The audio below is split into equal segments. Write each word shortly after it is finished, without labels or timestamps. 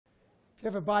If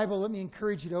you have a Bible, let me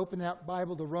encourage you to open that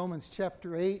Bible to Romans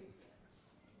chapter 8.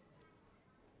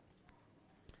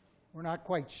 We're not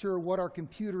quite sure what our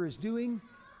computer is doing,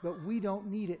 but we don't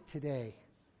need it today.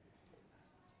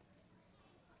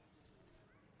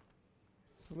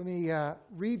 So let me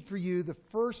read for you the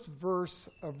first verse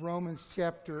of Romans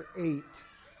chapter 8.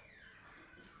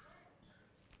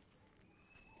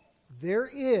 There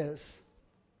is,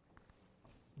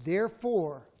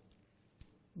 therefore,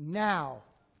 now,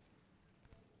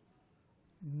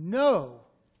 no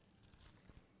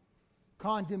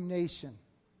condemnation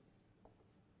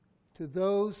to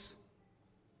those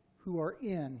who are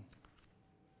in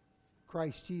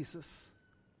Christ Jesus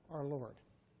our Lord.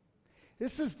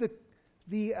 This is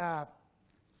the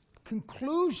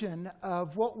conclusion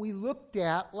of what we looked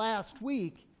at last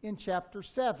week in chapter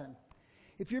 7.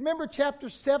 If you remember, chapter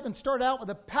 7 started out with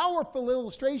a powerful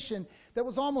illustration that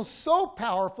was almost so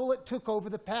powerful it took over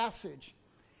the passage.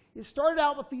 It started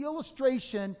out with the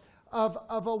illustration of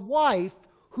a wife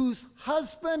whose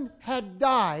husband had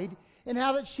died and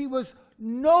how that she was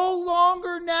no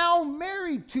longer now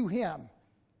married to him.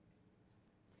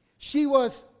 She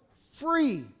was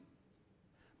free.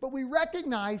 But we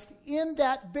recognized in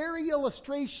that very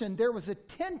illustration there was a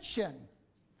tension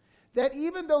that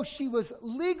even though she was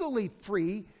legally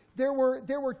free, there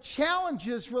were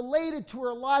challenges related to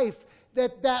her life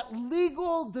that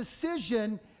legal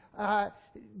decision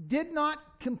did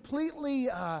not completely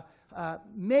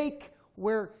make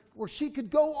where she could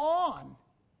go on.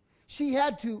 She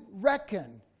had to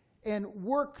reckon and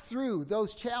work through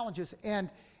those challenges. And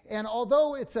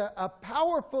although it's a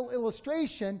powerful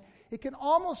illustration, it can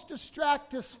almost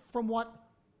distract us from what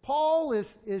Paul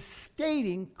is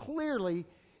stating clearly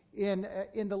in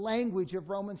the language of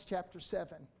Romans chapter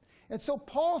 7. And so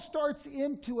Paul starts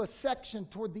into a section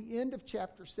toward the end of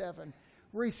chapter 7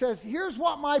 where he says, here's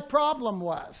what my problem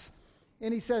was.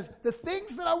 And he says, the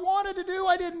things that I wanted to do,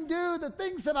 I didn't do. The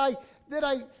things that I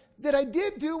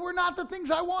did do were not the things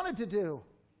I wanted to do.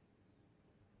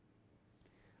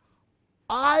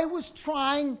 I was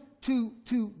trying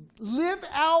to live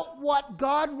out what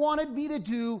God wanted me to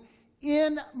do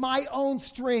in my own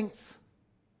strength.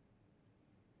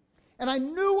 And I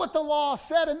knew what the law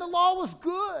said, and the law was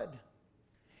good.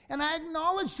 And I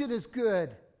acknowledged it as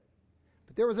good.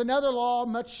 But there was another law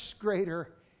much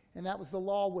greater, and that was the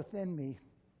law within me,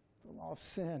 the law of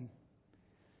sin.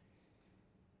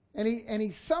 And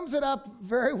he sums it up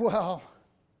very well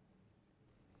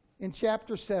in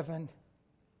chapter 7.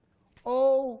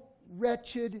 Oh,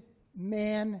 wretched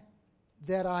man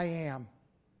that I am.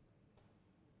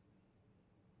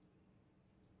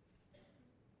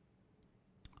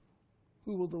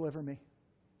 Who will deliver me?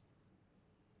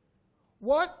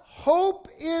 What hope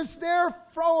is there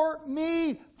for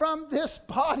me from this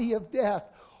body of death?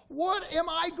 What am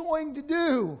I going to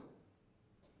do?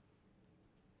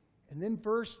 And then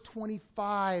verse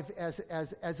 25,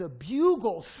 as a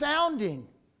bugle sounding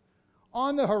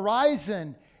on the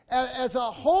horizon, as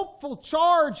a hopeful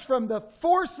charge from the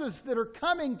forces that are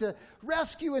coming to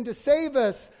rescue and to save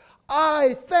us,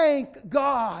 I thank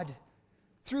God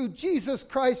through Jesus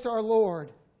Christ our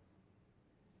Lord.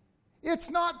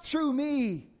 It's not through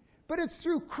me, but it's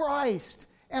through Christ.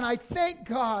 And I thank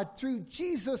God through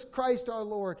Jesus Christ our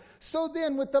Lord. So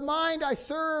then, with the mind I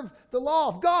serve the law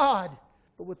of God,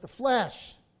 but with the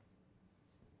flesh,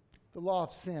 the law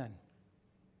of sin.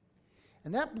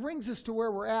 And that brings us to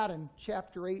where we're at in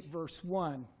chapter 8, verse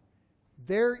 1.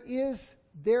 There is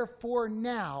therefore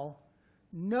now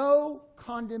no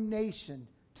condemnation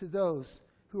to those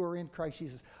who are in Christ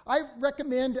Jesus. I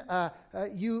recommend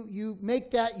you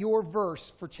make that your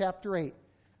verse for chapter 8.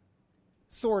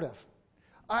 Sort of.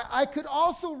 I could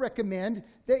also recommend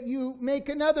that you make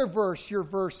another verse your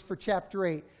verse for chapter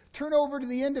 8. Turn over to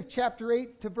the end of chapter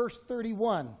 8 to verse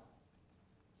 31.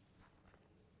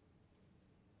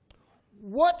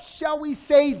 What shall we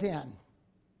say then?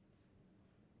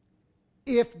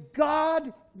 If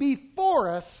God be for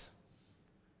us,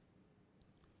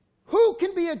 who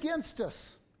can be against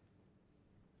us?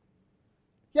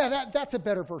 Yeah, that's a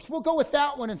better verse. We'll go with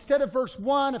that one. Instead of verse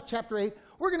 1 of chapter 8,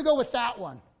 we're going to go with that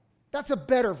one. That's a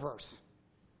better verse.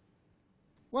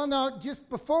 Well, no, just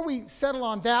before we settle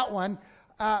on that one,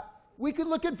 we could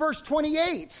look at verse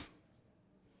 28.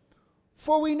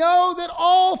 For we know that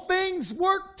all things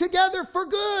work together for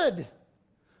good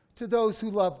to those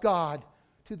who love God,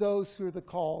 to those who are the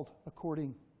called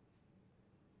according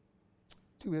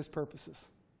to his purposes.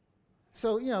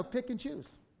 So, pick and choose.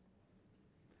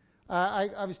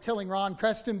 I was telling Ron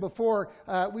Preston before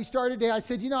we started today, I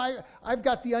said, I've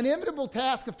got the unimitable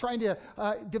task of trying to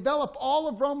develop all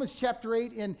of Romans chapter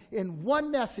 8 in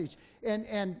one message.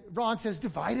 And Ron says,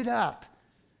 divide it up.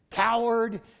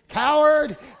 Coward.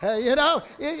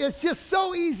 It's just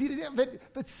so easy to do.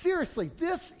 But seriously,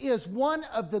 this is one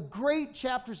of the great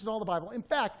chapters in all the Bible. In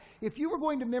fact, if you were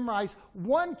going to memorize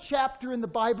one chapter in the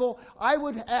Bible, I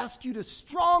would ask you to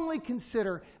strongly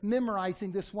consider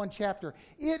memorizing this one chapter.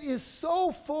 It is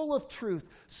so full of truth,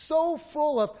 so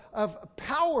full of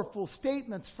powerful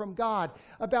statements from God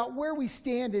about where we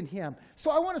stand in Him.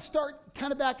 So I want to start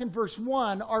kind of back in verse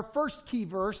 1, our first key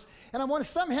verse, and I want to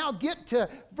somehow get to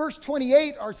verse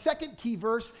 28, our second key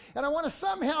verse, and I want to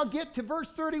somehow get to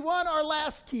verse 31, our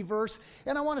last key verse,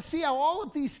 and I want to see how all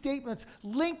of these statements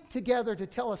link together to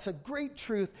tell us a great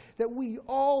truth that we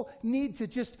all need to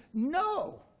just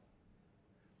know.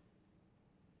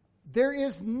 There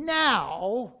is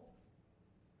now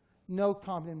no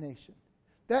condemnation.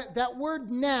 That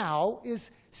word now is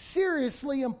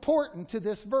seriously important to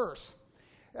this verse.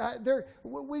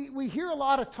 We hear a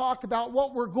lot of talk about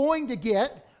what we're going to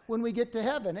get when we get to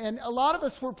heaven. And a lot of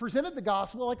us were presented the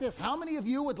gospel like this. How many of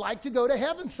you would like to go to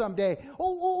heaven someday?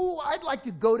 I'd like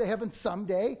to go to heaven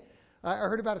someday. I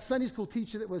heard about a Sunday school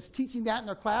teacher that was teaching that in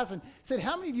their class and said,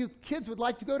 how many of you kids would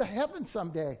like to go to heaven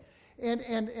someday?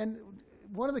 And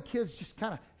one of the kids just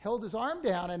kind of held his arm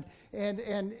down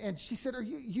and she said,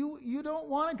 you don't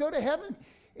want to go to heaven?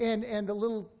 And the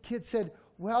little kid said,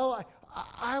 well,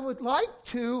 I would like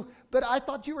to, but I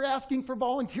thought you were asking for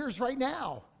volunteers right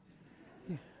now.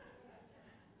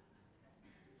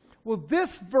 Well,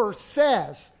 this verse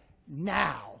says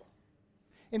now.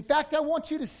 In fact, I want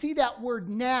you to see that word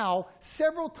now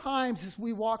several times as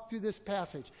we walk through this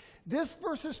passage. This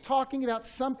verse is talking about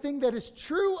something that is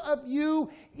true of you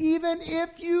even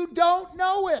if you don't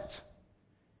know it.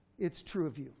 It's true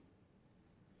of you.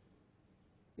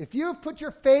 If you have put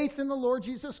your faith in the Lord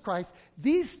Jesus Christ,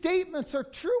 these statements are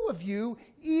true of you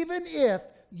even if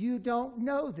you don't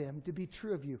know them to be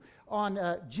true of you. On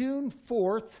June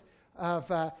 4th of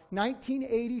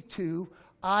 1982,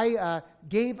 I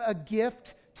gave a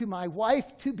gift to my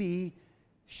wife-to-be,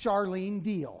 Charlene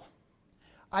Deal.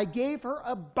 I gave her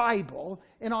a Bible,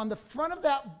 and on the front of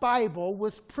that Bible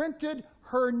was printed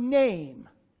her name,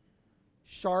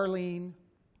 Charlene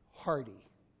Hardy.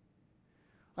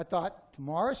 I thought,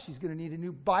 tomorrow she's going to need a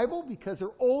new Bible because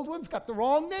her old one's got the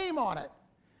wrong name on it.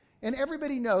 And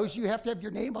everybody knows you have to have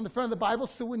your name on the front of the Bible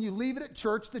so when you leave it at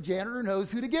church, the janitor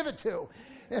knows who to give it to.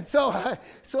 And so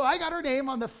I got her name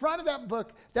on the front of that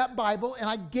book, that Bible, and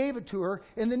I gave it to her.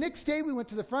 And the next day we went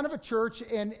to the front of a church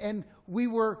and we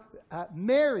were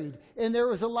married. And there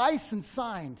was a license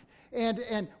signed.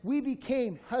 And we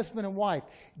became husband and wife.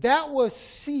 That was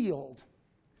sealed.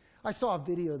 I saw a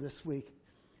video this week.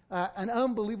 An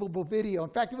unbelievable video. In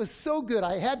fact, it was so good,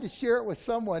 I had to share it with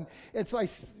someone. And so I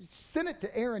sent it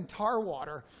to Aaron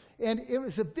Tarwater. And it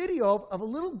was a video of a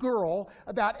little girl,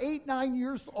 about 8, 9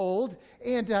 years old.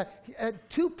 And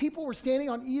two people were standing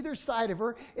on either side of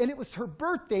her. And it was her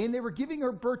birthday, and they were giving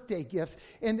her birthday gifts.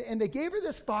 And they gave her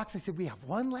this box. They said, we have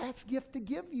one last gift to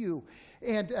give you.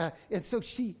 And so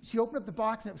she opened up the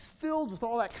box, and it was filled with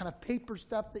all that kind of paper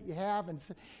stuff that you have.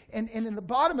 And in the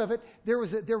bottom of it, there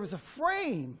was a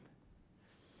frame.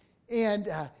 And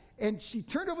she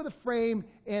turned over the frame,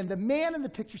 and the man in the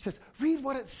picture says, read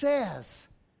what it says.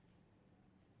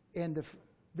 And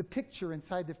the picture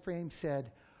inside the frame said,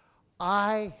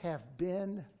 I have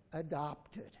been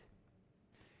adopted.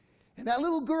 And that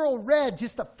little girl read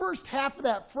just the first half of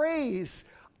that phrase,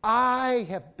 I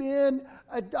have been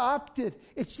adopted.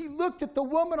 And she looked at the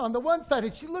woman on the one side,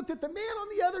 and she looked at the man on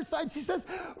the other side. She says,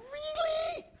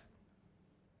 really?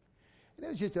 And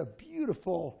it was just a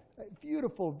beautiful,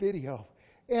 beautiful video.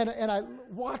 And I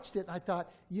watched it, and I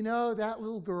thought, that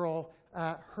little girl,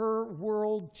 her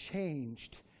world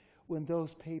changed when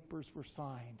those papers were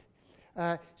signed.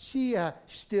 She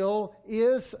still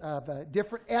is of a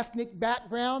different ethnic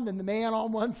background than the man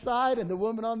on one side and the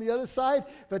woman on the other side,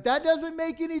 but that doesn't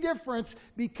make any difference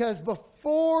because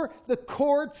before the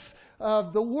courts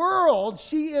of the world,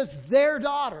 she is their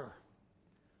daughter,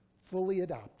 fully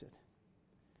adopted.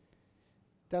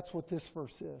 That's what this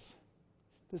verse is.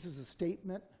 This is a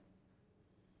statement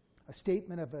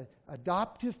of an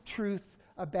adoptive truth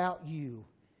about you.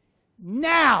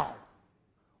 Now,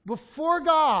 before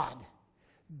God,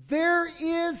 there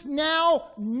is now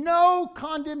no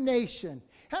condemnation.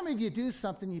 How many of you do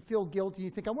something, you feel guilty, you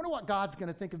think, I wonder what God's going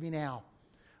to think of me now?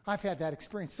 I've had that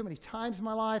experience so many times in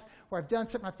my life where I've done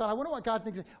something, I thought, I wonder what God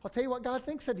thinks of me. I'll tell you what God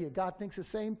thinks of you. God thinks the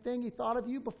same thing He thought of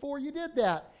you before you did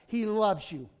that. He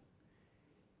loves you.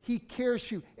 He cares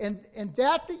for you. And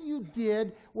that you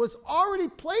did was already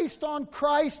placed on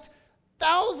Christ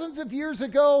thousands of years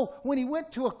ago when he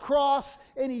went to a cross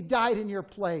and he died in your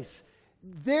place.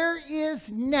 There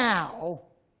is now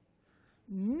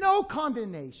no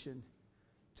condemnation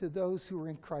to those who are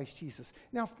in Christ Jesus.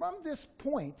 Now, from this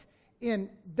point in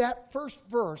that first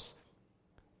verse,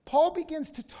 Paul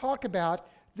begins to talk about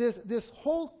this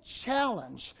whole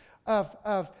challenge of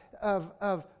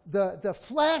the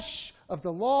flesh, of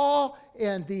the law,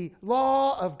 and the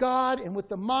law of God. And with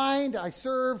the mind, I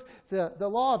serve the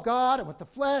law of God, and with the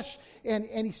flesh. And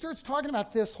he starts talking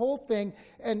about this whole thing.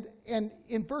 And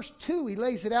in verse 2, he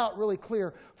lays it out really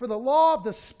clear. For the law of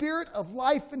the Spirit of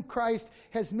life in Christ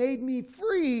has made me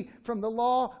free from the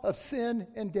law of sin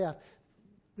and death.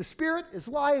 The Spirit is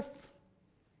life.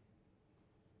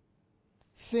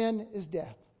 Sin is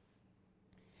death.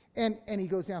 And he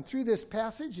goes down through this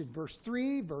passage in verse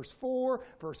 3, verse 4,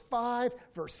 verse 5,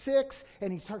 verse 6,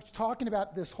 and he starts talking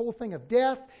about this whole thing of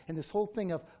death and this whole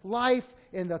thing of life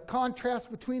and the contrast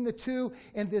between the two,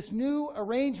 and this new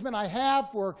arrangement I have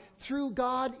where through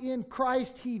God in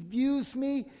Christ he views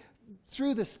me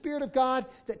through the Spirit of God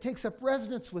that takes up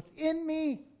residence within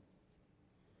me.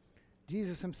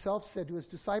 Jesus himself said to his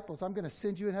disciples, I'm going to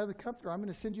send you another comforter. I'm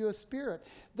going to send you a Spirit,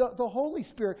 the Holy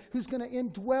Spirit, who's going to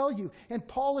indwell you. And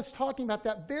Paul is talking about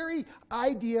that very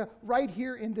idea right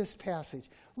here in this passage.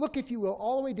 Look, if you will,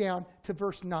 all the way down to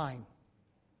verse 9.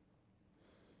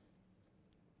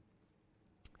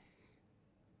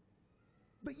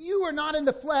 But you are not in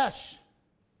the flesh,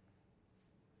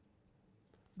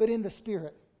 but in the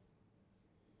Spirit.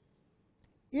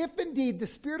 If indeed the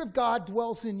Spirit of God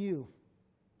dwells in you.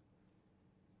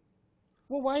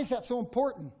 Well, why is that so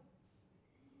important?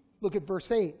 Look at verse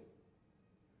 8.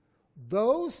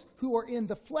 Those who are in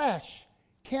the flesh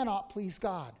cannot please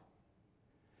God.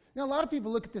 Now, a lot of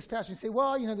people look at this passage and say,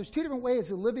 well, there's two different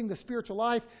ways of living the spiritual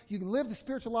life. You can live the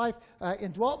spiritual life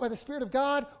indwelt by the Spirit of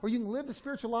God, or you can live the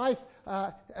spiritual life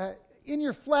in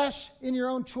your flesh, in your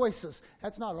own choices.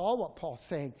 That's not at all what Paul's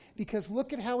saying, because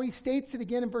look at how he states it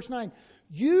again in verse 9.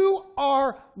 You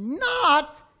are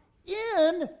not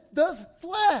in the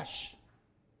flesh.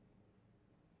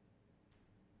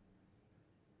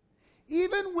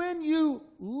 Even when you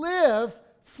live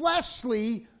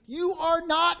fleshly, you are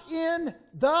not in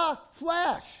the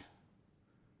flesh.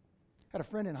 I had a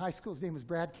friend in high school. His name was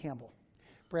Brad Campbell.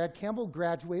 Brad Campbell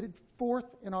graduated 4th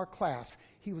in our class.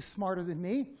 He was smarter than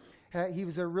me. He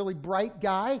was a really bright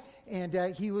guy, and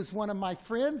he was one of my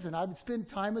friends, and I would spend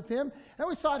time with him. I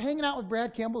always thought hanging out with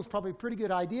Brad Campbell was probably a pretty good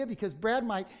idea because Brad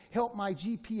might help my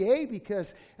GPA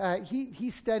because he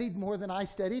studied more than I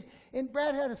studied. And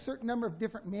Brad had a certain number of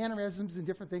different mannerisms and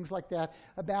different things like that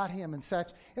about him and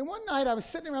such. And one night I was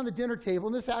sitting around the dinner table,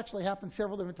 and this actually happened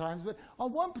several different times, but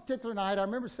on one particular night I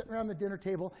remember sitting around the dinner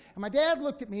table, and my dad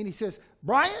looked at me and he says,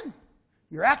 Brian,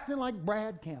 you're acting like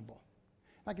Brad Campbell.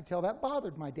 I could tell that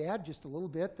bothered my dad just a little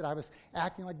bit, that I was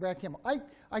acting like Brad Campbell.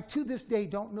 I to this day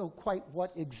don't know quite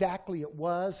what exactly it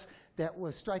was that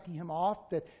was striking him off,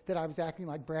 that I was acting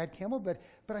like Brad Campbell, but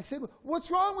I said,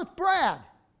 what's wrong with Brad?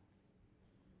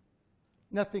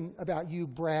 Nothing about you,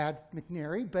 Brad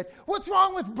McNary, but what's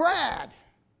wrong with Brad?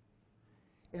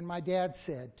 And my dad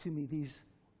said to me these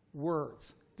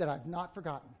words that I've not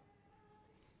forgotten.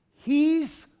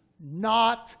 He's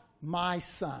not my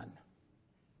son.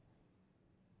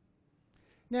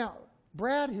 Now,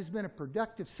 Brad has been a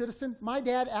productive citizen. My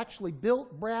dad actually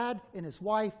built Brad and his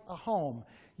wife a home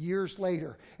years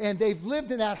later. And they've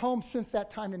lived in that home since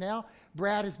that time to now.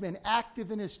 Brad has been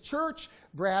active in his church.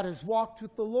 Brad has walked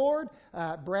with the Lord.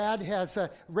 Brad has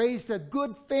raised a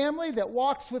good family that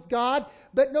walks with God.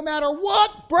 But no matter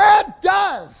what Brad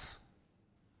does,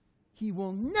 he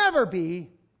will never be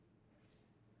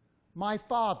my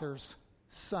father's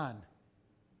son.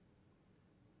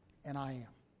 And I am.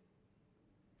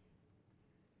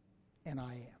 And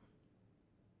I am.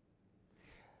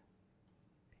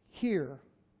 Here,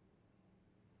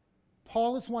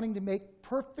 Paul is wanting to make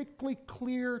perfectly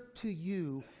clear to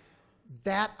you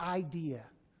that idea.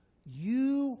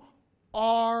 You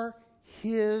are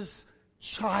his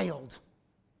child.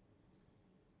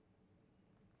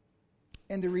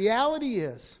 And the reality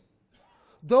is,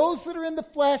 those that are in the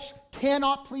flesh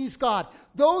cannot please God.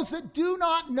 Those that do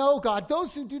not know God,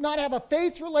 those who do not have a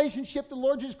faith relationship to the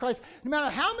Lord Jesus Christ, no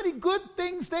matter how many good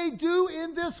things they do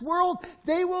in this world,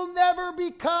 they will never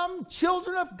become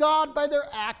children of God by their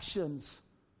actions.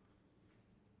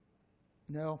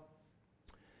 No.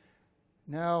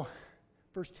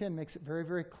 Verse 10 makes it very,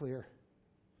 very clear.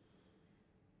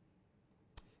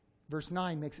 Verse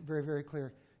 9 makes it very, very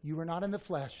clear. You are not in the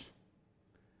flesh,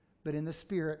 but in the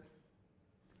Spirit.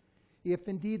 if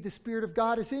indeed the Spirit of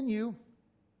God is in you.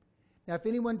 Now, if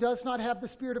anyone does not have the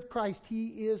Spirit of Christ, he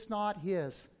is not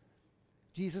his.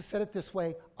 Jesus said it this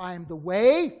way, I am the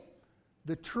way,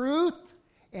 the truth,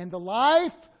 and the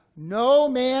life. No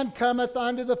man cometh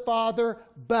unto the Father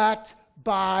but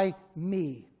by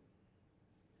me.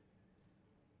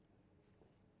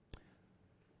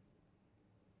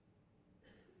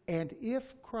 And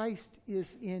if Christ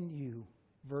is in you,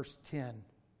 verse 10,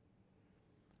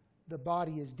 the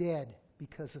body is dead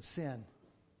because of sin,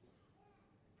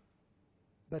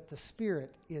 but the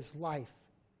Spirit is life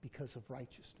because of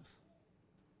righteousness.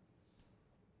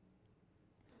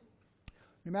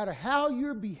 No matter how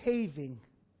you're behaving,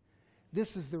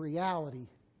 this is the reality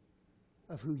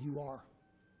of who you are.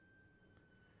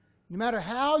 No matter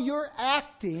how you're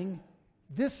acting,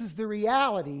 this is the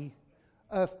reality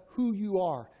of who you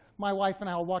are. My wife and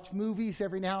I will watch movies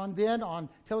every now and then on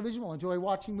television. We'll enjoy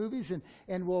watching movies,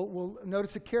 and we'll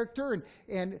notice a character.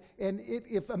 And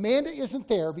if Amanda isn't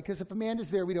there, because if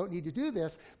Amanda's there, we don't need to do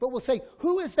this, but we'll say,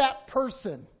 who is that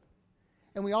person?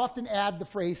 And we often add the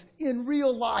phrase, in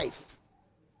real life.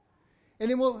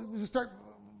 And then we'll start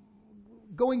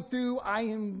going through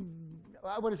IMDb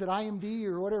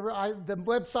or whatever, the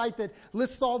website that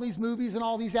lists all these movies and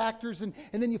all these actors, and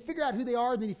then you figure out who they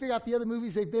are, and then you figure out the other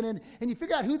movies they've been in, and you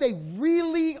figure out who they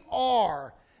really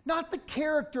are. Not the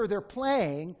character they're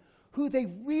playing, who they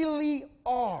really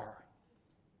are.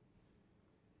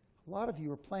 A lot of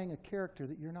you are playing a character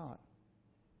that you're not.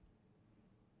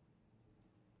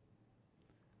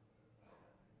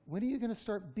 When are you going to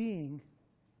start being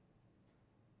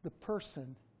the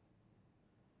person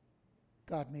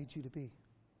God made you to be?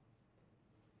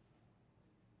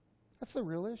 That's the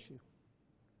real issue.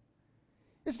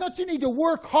 It's not you need to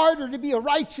work harder to be a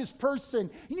righteous person.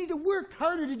 You need to work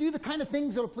harder to do the kind of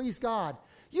things that will please God.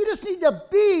 You just need to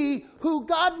be who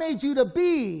God made you to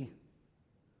be.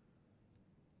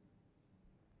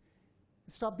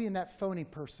 Stop being that phony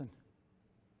person.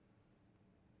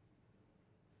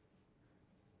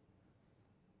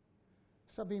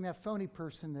 Stop being that phony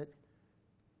person that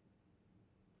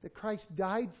Christ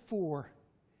died for.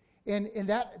 And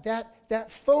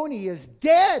that phony is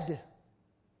dead.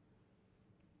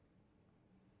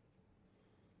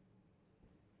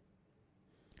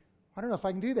 I don't know if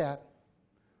I can do that.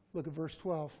 Look at verse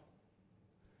 12.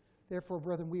 Therefore,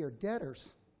 brethren, we are debtors,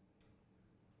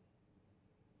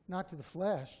 not to the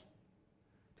flesh,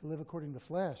 to live according to the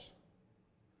flesh.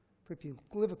 For if you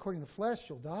live according to the flesh,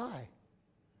 you'll die.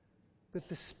 But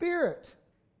the Spirit,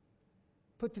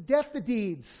 put to death the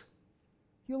deeds,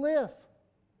 you live.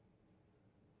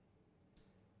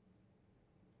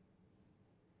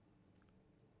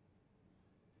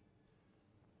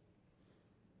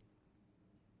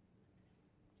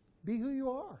 Be who you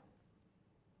are.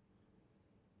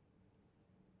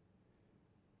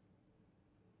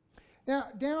 Now,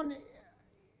 down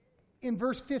in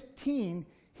verse 15,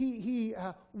 he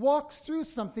walks through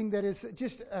something that is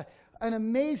just an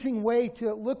amazing way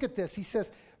to look at this. He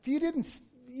says, "For you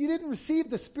didn't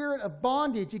receive the spirit of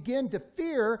bondage again to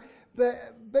fear,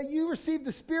 but you received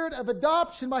the spirit of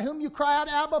adoption by whom you cry out,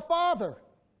 Abba, Father."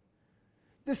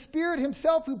 The Spirit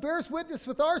Himself who bears witness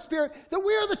with our spirit that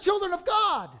we are the children of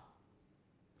God.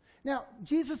 Now,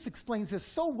 Jesus explains this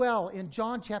so well in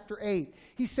John chapter 8.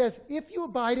 He says, if you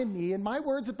abide in me and my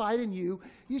words abide in you,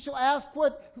 you shall ask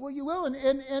what you will, and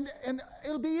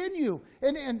it'll be in you.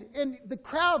 And the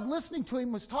crowd listening to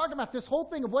him was talking about this whole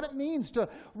thing of what it means to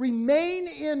remain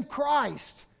in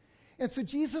Christ. And so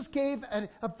Jesus gave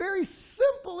a very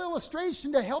simple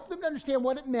illustration to help them to understand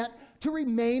what it meant to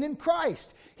remain in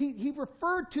Christ. He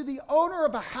referred to the owner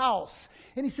of a house.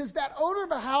 And he says that owner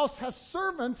of a house has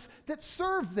servants that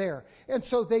serve there. And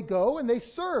so they go and they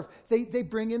serve. They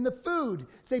bring in the food.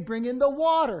 They bring in the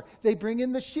water. They bring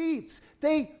in the sheets.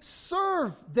 They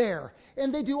serve there.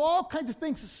 And they do all kinds of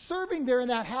things serving there in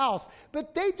that house.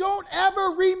 But they don't ever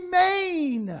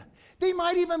remain. They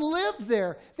might even live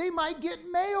there. They might get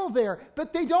mail there.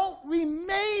 But they don't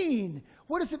remain.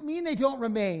 What does it mean they don't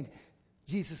remain?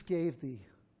 Jesus gave the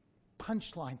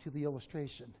punchline to the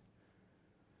illustration.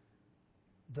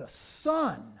 The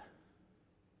Son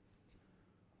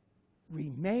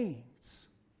remains.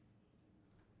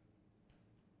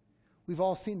 We've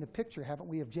all seen the picture, haven't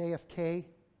we, of JFK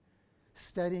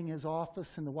studying his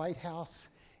office in the White House,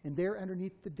 and there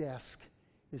underneath the desk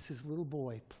is his little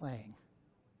boy playing.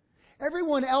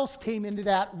 Everyone else came into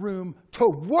that room to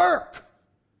work.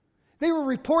 They were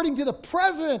reporting to the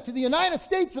President, to the United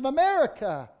States of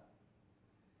America.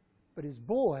 But his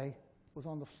boy was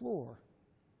on the floor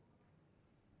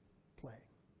playing.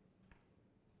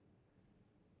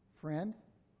 Friend,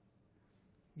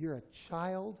 you're a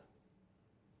child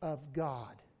of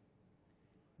God.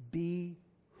 Be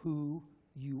who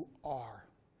you are.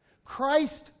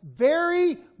 Christ's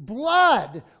very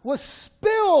blood was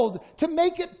spilled to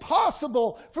make it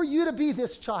possible for you to be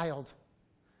this child.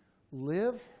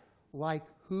 Live like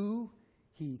who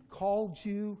He called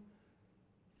you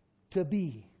to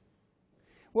be.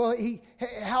 Well,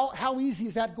 how easy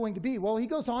is that going to be? Well, he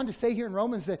goes on to say here in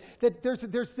Romans that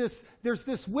there's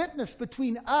this witness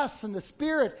between us and the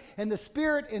Spirit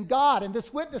and God, and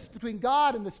this witness between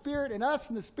God and the Spirit and us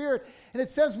and the Spirit. And it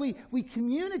says we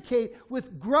communicate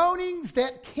with groanings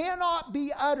that cannot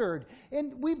be uttered.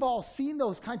 And we've all seen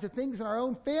those kinds of things in our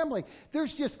own family.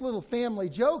 There's just little family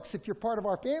jokes, if you're part of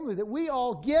our family, that we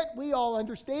all get, we all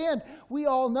understand, we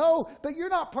all know, but you're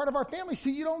not part of our family, so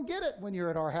you don't get it when you're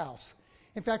at our house.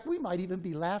 In fact, we might even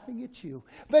be laughing at you.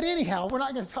 But anyhow, we're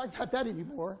not going to talk about that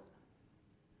anymore.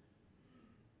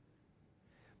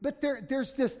 But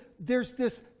there's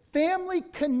this family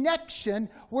connection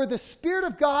where the Spirit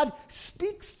of God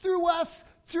speaks through us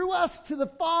to the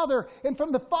Father, and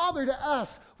from the Father to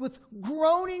us, with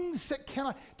groanings that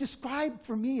cannot describe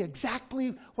for me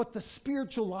exactly what the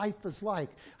spiritual life is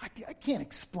like. I can't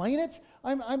explain it.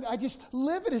 I just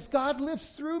live it as God lives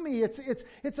through me.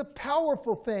 It's a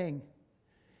powerful thing.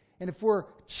 And if we're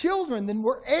children, then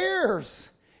we're heirs.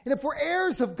 And if we're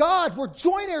heirs of God, we're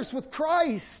joint heirs with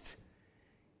Christ.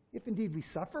 If indeed we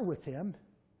suffer with Him,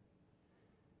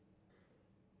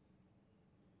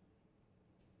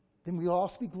 then we'll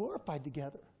also be glorified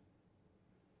together.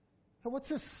 Now, what's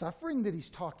this suffering that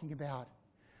he's talking about?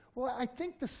 Well, I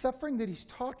think the suffering that he's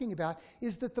talking about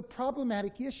is that the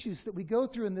problematic issues that we go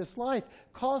through in this life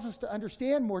cause us to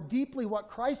understand more deeply what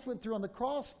Christ went through on the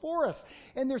cross for us.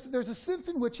 And there's a sense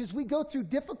in which as we go through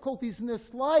difficulties in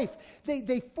this life,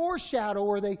 they foreshadow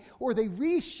or they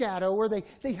reshadow or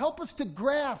they help us to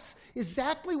grasp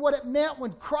exactly what it meant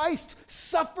when Christ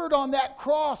suffered on that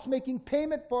cross, making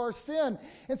payment for our sin.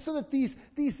 And so that these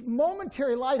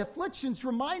momentary light afflictions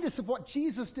remind us of what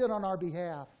Jesus did on our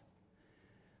behalf.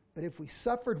 But if we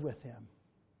suffered with Him,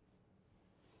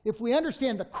 if we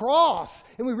understand the cross,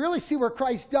 and we really see where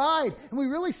Christ died, and we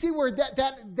really see where that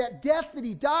death that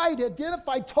He died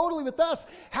identified totally with us,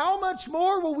 how much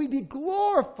more will we be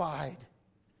glorified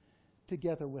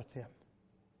together with Him?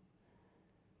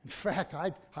 In fact,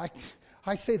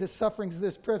 I say the sufferings of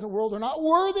this present world are not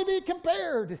worthy to be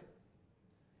compared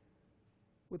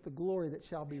with the glory that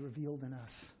shall be revealed in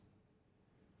us.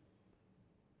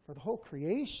 For the whole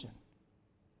creation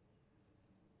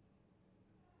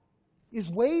is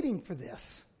waiting for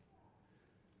this.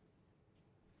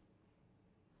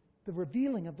 The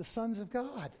revealing of the sons of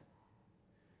God.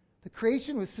 The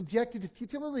creation was subjected to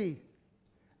futility,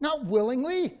 not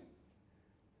willingly,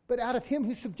 but out of Him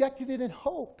who subjected it in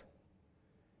hope.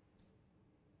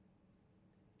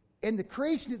 And the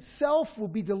creation itself will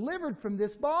be delivered from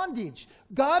this bondage.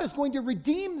 God is going to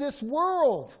redeem this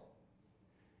world.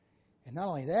 And not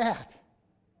only that,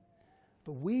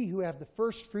 but we who have the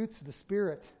first fruits of the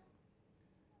Spirit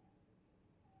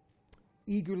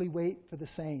eagerly wait for the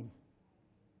same.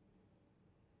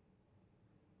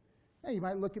 Now you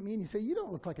might look at me and you say, you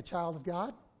don't look like a child of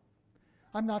God.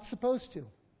 I'm not supposed to.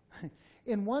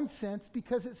 In one sense,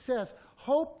 because it says,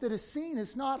 hope that is seen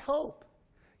is not hope.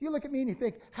 You look at me and you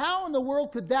think, how in the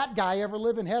world could that guy ever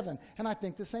live in heaven? And I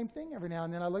think the same thing every now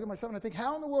and then. I look at myself and I think,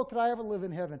 how in the world could I ever live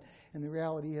in heaven? And the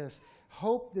reality is,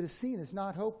 hope that is seen is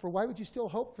not hope. For why would you still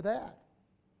hope for that?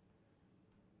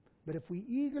 But if we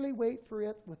eagerly wait for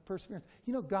it with perseverance,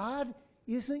 God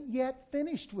isn't yet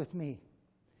finished with me.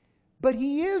 But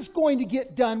He is going to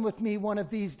get done with me one of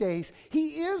these days.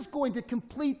 He is going to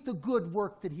complete the good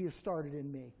work that He has started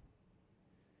in me.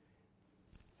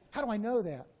 How do I know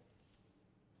that?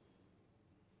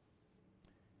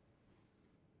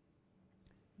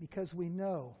 Because we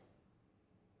know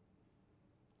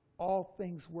all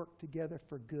things work together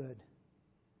for good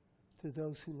to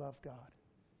those who love God.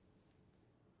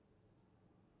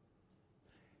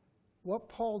 What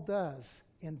Paul does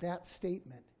in that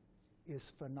statement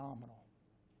is phenomenal.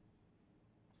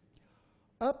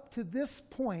 Up to this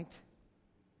point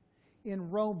in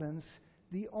Romans,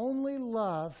 the only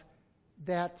love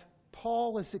that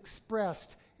Paul has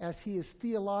expressed as he has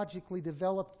theologically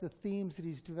developed the themes that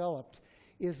he's developed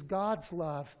is God's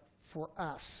love for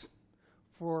us.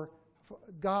 For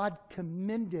God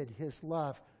commended His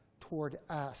love toward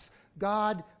us.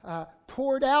 God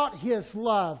poured out His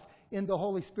love in the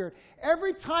Holy Spirit.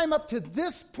 Every time up to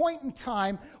this point in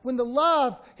time, when the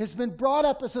love has been brought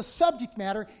up as a subject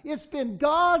matter, it's been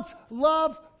God's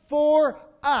love for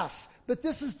us. But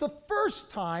this is the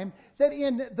first time that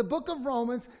in the book of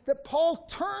Romans that Paul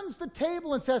turns the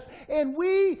table and says, and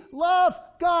we love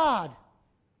God.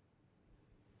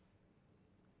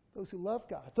 Those who love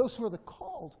God, those who are the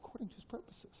called according to his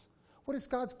purposes. What is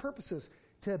God's purposes?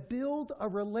 To build a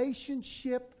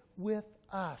relationship with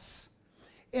us.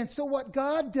 And so what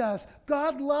God does,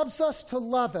 God loves us to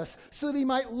love us so that he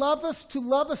might love us to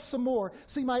love us some more.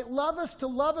 So he might love us to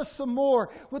love us some more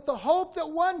with the hope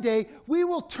that one day we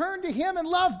will turn to him and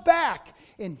love back.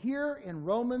 And here in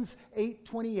Romans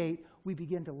 8:28, we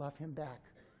begin to love him back.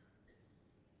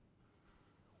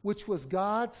 Which was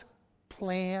God's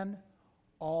plan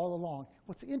all along.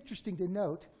 What's interesting to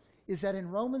note is that in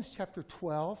Romans chapter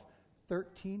 12,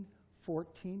 13,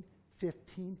 14,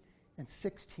 15, and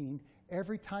 16,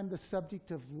 every time the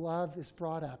subject of love is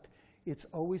brought up, it's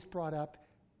always brought up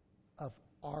of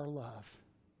our love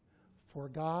for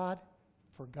God,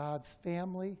 for God's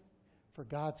family, for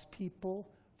God's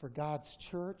people, for God's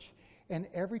church. And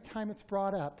every time it's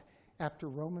brought up after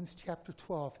Romans chapter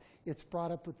 12, it's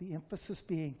brought up with the emphasis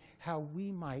being how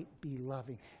we might be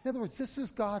loving. In other words, this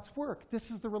is God's work.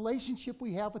 This is the relationship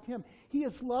we have with him. He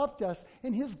has loved us,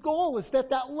 and his goal is that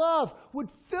that love would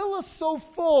fill us so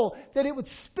full that it would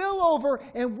spill over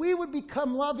and we would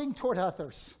become loving toward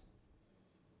others.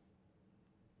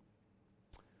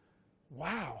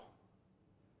 Wow.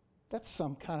 That's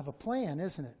some kind of a plan,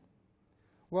 isn't it?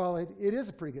 Well, it is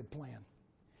a pretty good plan.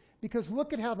 Because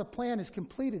look at how the plan is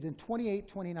completed in 28,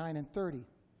 29, and 30.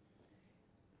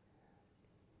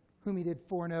 Whom he did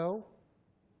foreknow,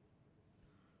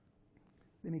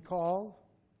 then he called.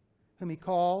 Whom he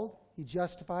called, he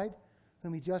justified.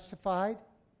 Whom he justified,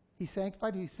 he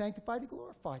sanctified. Who he sanctified, he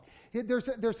glorified. There's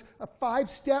a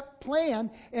 5-step plan.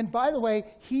 And by the way,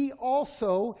 he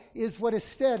also is what is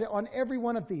said on every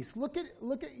one of these. Look at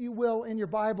you will in your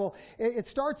Bible. It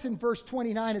starts in verse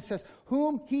 29. It says,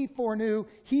 whom he foreknew,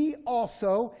 he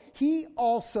also, he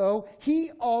also,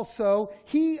 he also,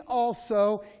 he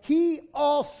also, he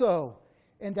also.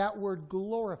 And that word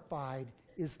glorified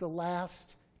is the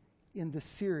last in the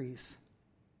series.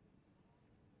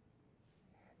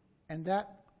 And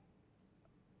that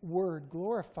word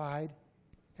glorified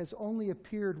has only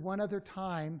appeared one other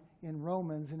time in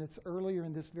Romans, and it's earlier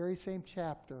in this very same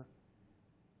chapter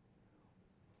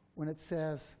when it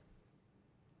says,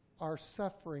 our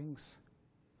sufferings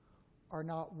are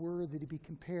not worthy to be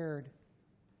compared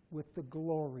with the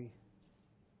glory.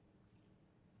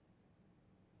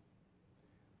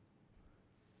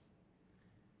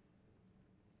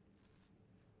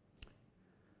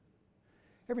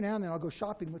 Every now and then I'll go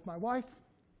shopping with my wife.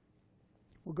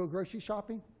 We'll go grocery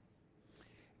shopping.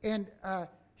 And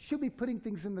she'll be putting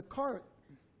things in the cart.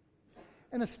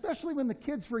 And especially when the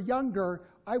kids were younger,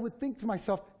 I would think to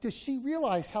myself, does she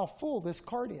realize how full this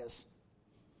cart is?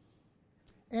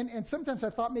 And sometimes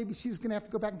I thought maybe she was going to have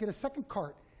to go back and get a second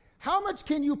cart. How much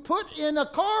can you put in a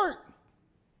cart?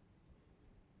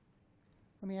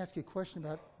 Let me ask you a question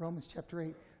about Romans chapter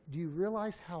 8. Do you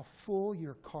realize how full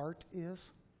your cart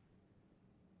is?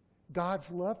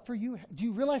 God's love for you? Do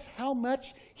you realize how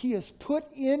much he has put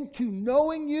into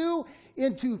knowing you,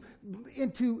 into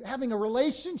having a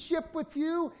relationship with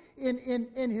you,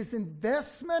 in his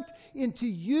investment into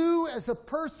you as a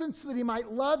person so that he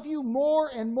might love you more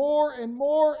and more and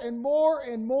more and more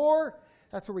and more?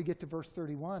 That's where we get to verse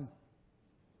 31.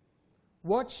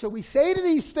 What shall we say to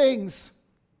these things?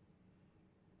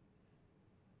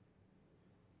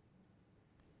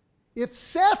 If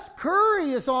Seth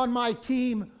Curry is on my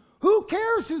team, who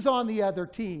cares who's on the other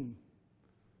team?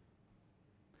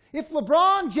 If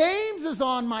LeBron James is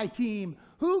on my team,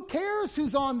 who cares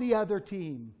who's on the other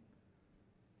team?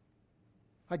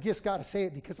 I just got to say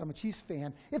it because I'm a Chiefs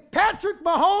fan. If Patrick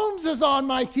Mahomes is on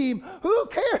my team, who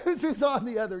cares who's on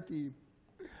the other team?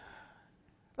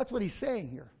 That's what he's saying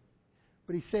here.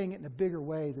 But he's saying it in a bigger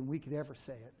way than we could ever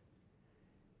say it.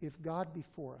 If God be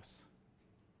for us,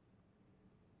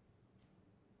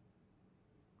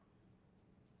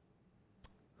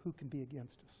 who can be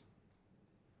against us?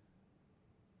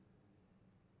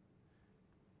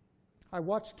 I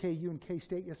watched KU and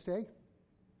K-State yesterday.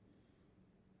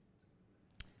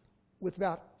 With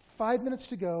about 5 minutes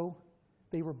to go,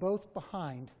 they were both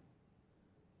behind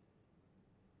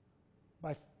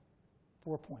by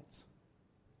 4 points.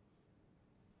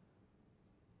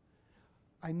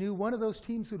 I knew one of those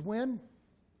teams would win,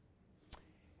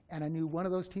 and I knew one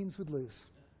of those teams would lose.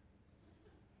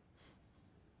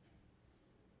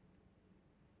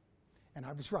 And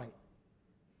I was right.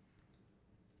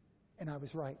 And I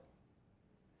was right.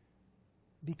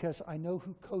 Because I know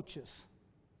who coaches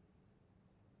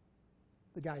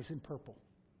the guys in purple.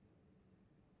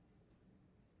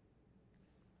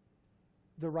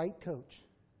 the right coach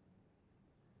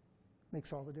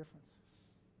makes all the difference.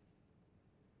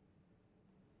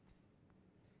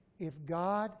 If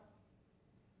God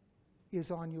is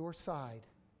on your side,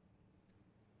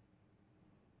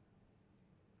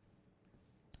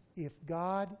 if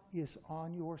God is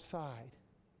on your side,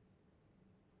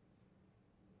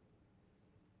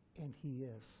 and He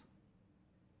is,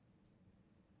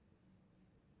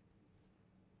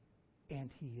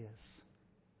 and He is,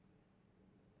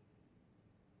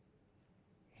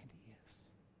 and He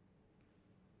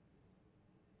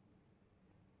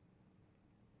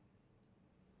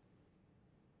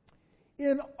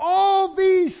is. In all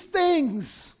these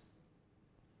things,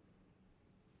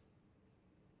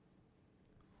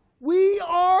 we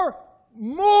are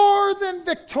more than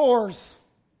victors.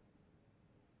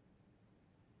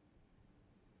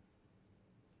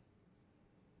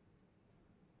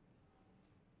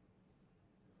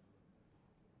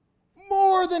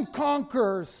 More than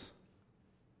conquerors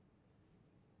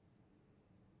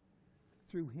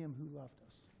through Him who loved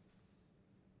us.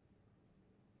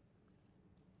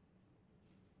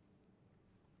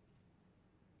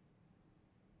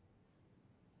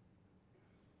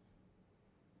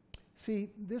 See,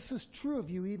 this is true of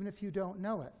you even if you don't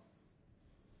know it.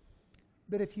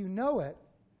 But if you know it,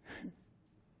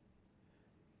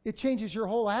 it changes your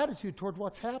whole attitude toward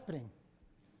what's happening.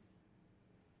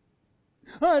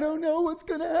 I don't know what's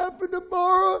going to happen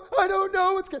tomorrow. I don't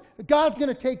know what's going to... God's going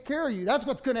to take care of you. That's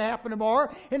what's going to happen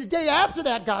tomorrow. And the day after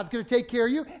that, God's going to take care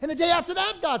of you. And the day after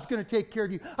that, God's going to take care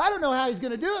of you. I don't know how He's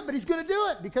going to do it, but He's going to do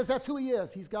it because that's who He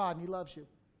is. He's God and He loves you.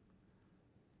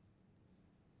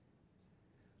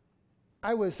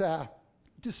 I was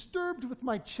disturbed with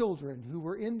my children who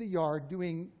were in the yard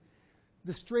doing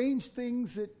the strange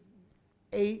things that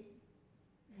 8,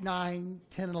 9,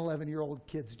 10, and 11-year-old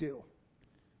kids do.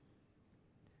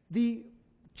 The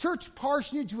church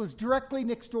parsonage was directly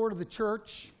next door to the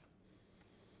church.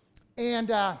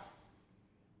 And I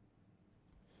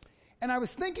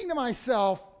was thinking to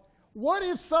myself, what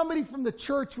if somebody from the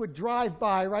church would drive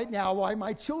by right now while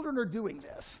my children are doing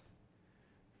this?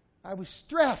 I was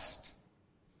stressed.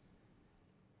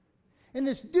 And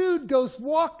this dude goes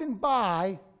walking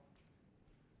by,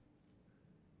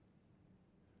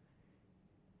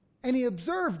 and he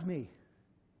observed me.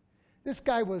 This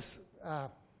guy was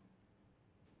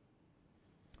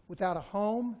without a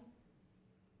home,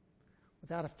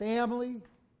 without a family,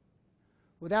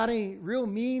 without any real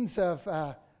means of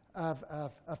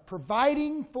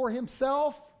providing for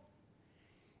himself.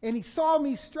 And he saw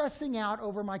me stressing out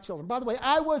over my children. By the way,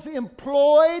 I was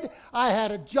employed, I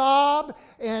had a job,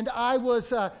 and I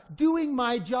was doing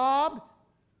my job.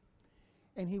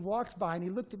 And he walked by and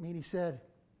he looked at me and he said,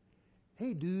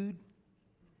 "Hey, dude,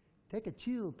 take a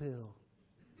chill pill."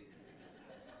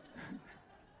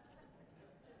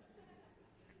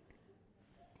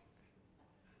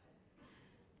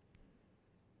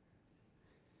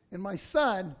 And my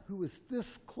son, who was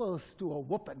this close to a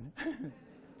whooping,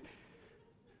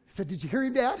 said, "Did you hear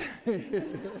him, Dad?"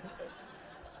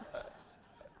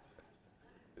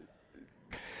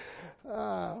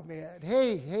 Oh, man.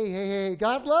 Hey.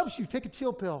 God loves you. Take a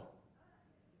chill pill.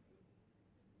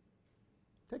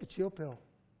 Take a chill pill.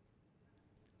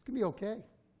 It's going to be okay.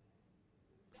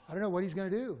 I don't know what He's going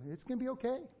to do. It's going to be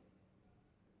okay.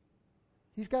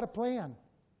 He's got a plan.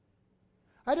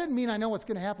 I didn't mean I know what's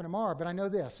going to happen tomorrow, but I know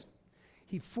this.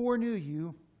 He foreknew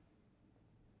you.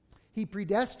 He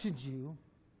predestined you.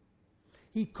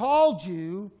 He called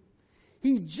you.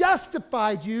 He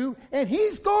justified you. And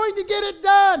He's going to get it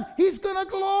done. He's going to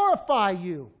glorify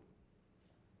you.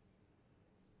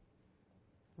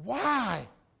 Why?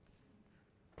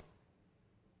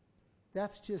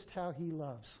 That's just how He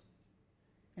loves.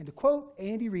 And to quote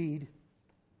Andy Reid,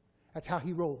 that's how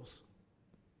He rolls.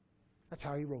 That's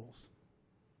how He rolls.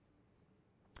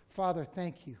 Father,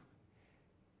 thank You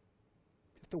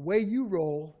that the way You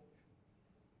roll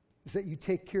is that You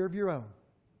take care of Your own.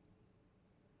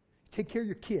 Take care of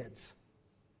your kids.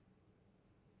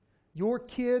 Your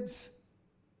kids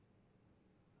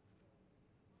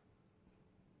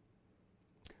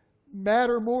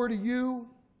matter more to You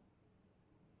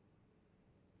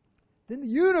than the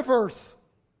universe,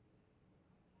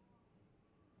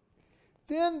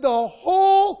 than the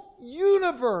whole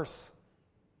universe.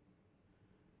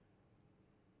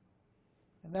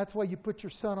 And that's why You put Your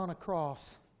Son on a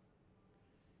cross.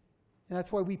 And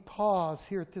that's why we pause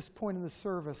here at this point in the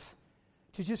service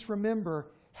to just remember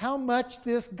how much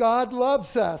this God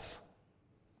loves us.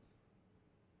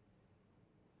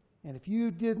 And if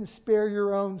You didn't spare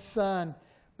Your own Son,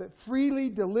 but freely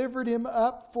delivered Him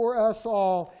up for us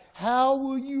all, how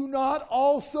will you not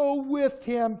also with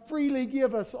Him freely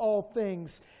give us all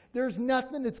things? There's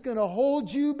nothing that's going to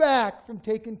hold you back from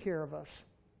taking care of us.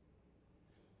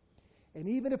 And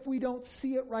even if we don't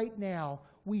see it right now,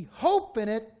 we hope in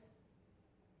it.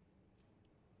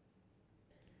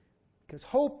 Because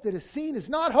hope that is seen is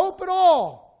not hope at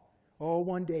all. Oh,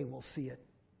 one day we'll see it.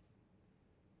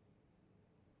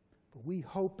 But we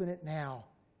hope in it now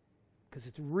because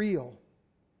it's real.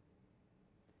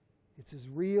 It's as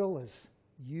real as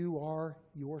you are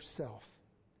yourself.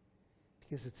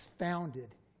 Because it's founded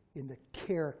in the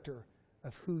character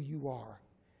of who you are.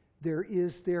 There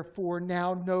is therefore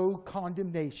now no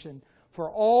condemnation, for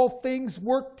all things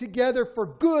work together for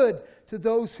good to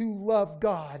those who love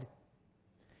God.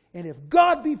 And if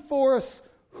God be for us,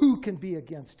 who can be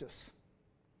against us?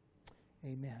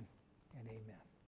 Amen.